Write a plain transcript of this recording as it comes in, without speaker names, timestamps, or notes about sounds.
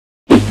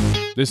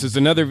This is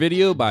another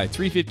video by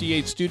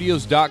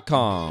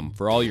 358studios.com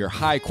for all your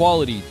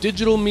high-quality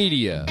digital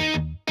media.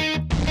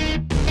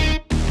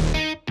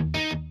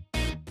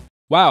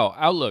 Wow,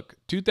 Outlook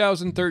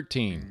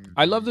 2013.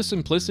 I love the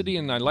simplicity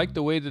and I like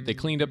the way that they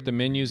cleaned up the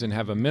menus and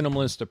have a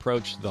minimalist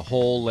approach to the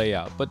whole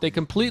layout, but they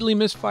completely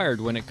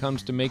misfired when it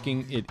comes to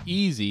making it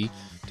easy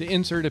to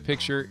insert a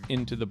picture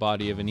into the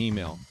body of an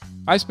email.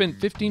 I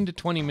spent 15 to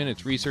 20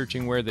 minutes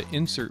researching where the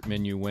insert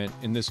menu went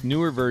in this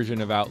newer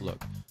version of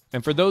Outlook.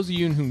 And for those of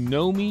you who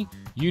know me,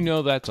 you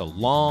know that's a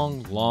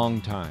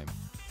long time.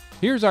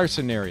 Here's our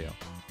scenario.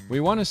 We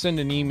want to send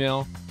an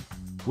email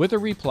with a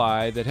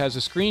reply that has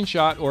a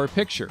screenshot or a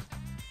picture.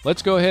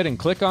 Let's go ahead and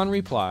click on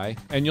reply,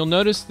 and you'll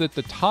notice that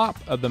the top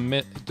of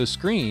the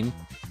screen,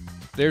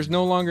 there's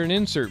no longer an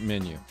insert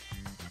menu.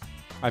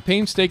 I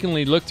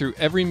painstakingly looked through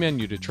every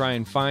menu to try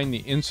and find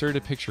the insert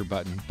a picture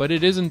button, but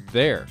it isn't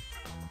there.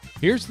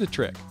 Here's the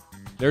trick.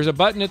 There's a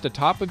button at the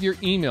top of your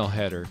email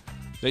header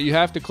that you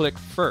have to click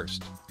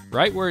first,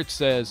 right where it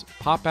says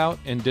pop out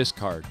and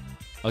discard.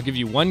 I'll give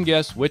you one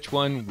guess which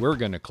one we're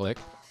going to click.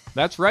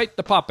 That's right,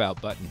 the pop out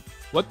button.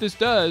 What this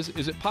does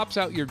is it pops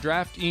out your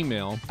draft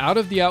email out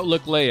of the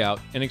Outlook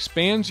layout and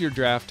expands your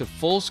draft to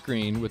full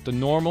screen with the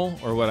normal,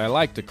 or what I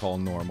like to call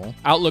normal,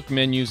 Outlook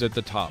menus at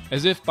the top.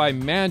 As if by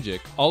magic,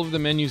 all of the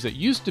menus that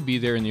used to be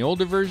there in the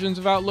older versions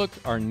of Outlook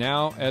are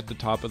now at the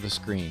top of the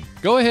screen.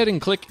 Go ahead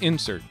and click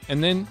Insert,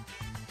 and then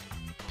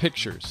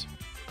Pictures.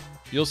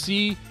 You'll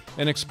see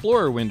an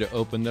Explorer window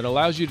open that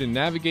allows you to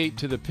navigate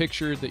to the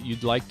picture that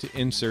you'd like to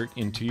insert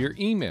into your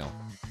email.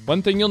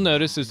 One thing you'll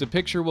notice is the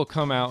picture will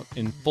come out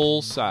in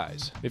full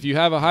size. If you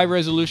have a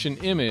high-resolution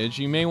image,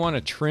 you may want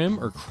to trim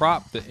or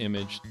crop the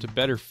image to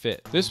better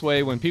fit. This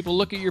way, when people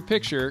look at your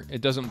picture, it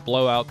doesn't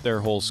blow out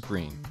their whole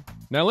screen.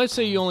 Now let's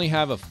say you only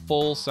have a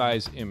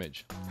full-size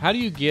image. How do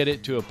you get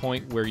it to a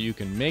point where you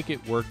can make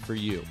it work for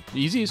you?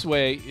 The easiest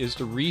way is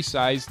to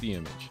resize the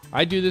image.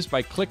 I do this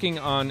by clicking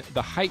on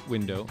the height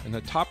window in the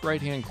top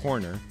right-hand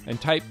corner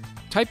and type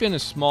in a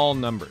small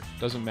number.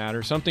 Doesn't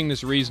matter, something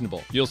that's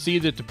reasonable. You'll see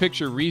that the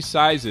picture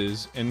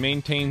resizes and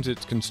maintains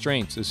its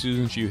constraints as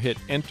soon as you hit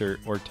enter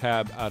or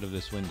tab out of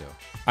this window.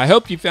 I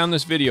hope you found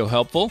this video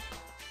helpful.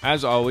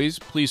 As always,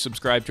 please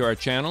subscribe to our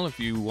channel if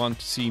you want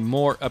to see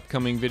more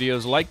upcoming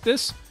videos like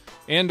this,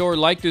 and/or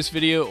like this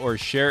video or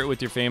share it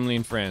with your family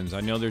and friends.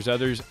 I know there's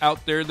others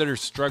out there that are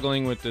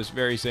struggling with this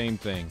very same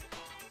thing.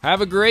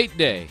 Have a great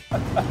day.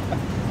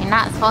 You're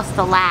not supposed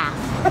to laugh.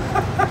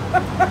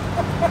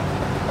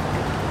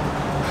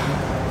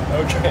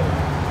 Okay,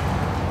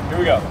 here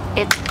we go.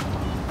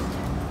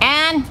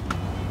 And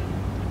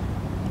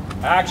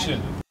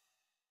action.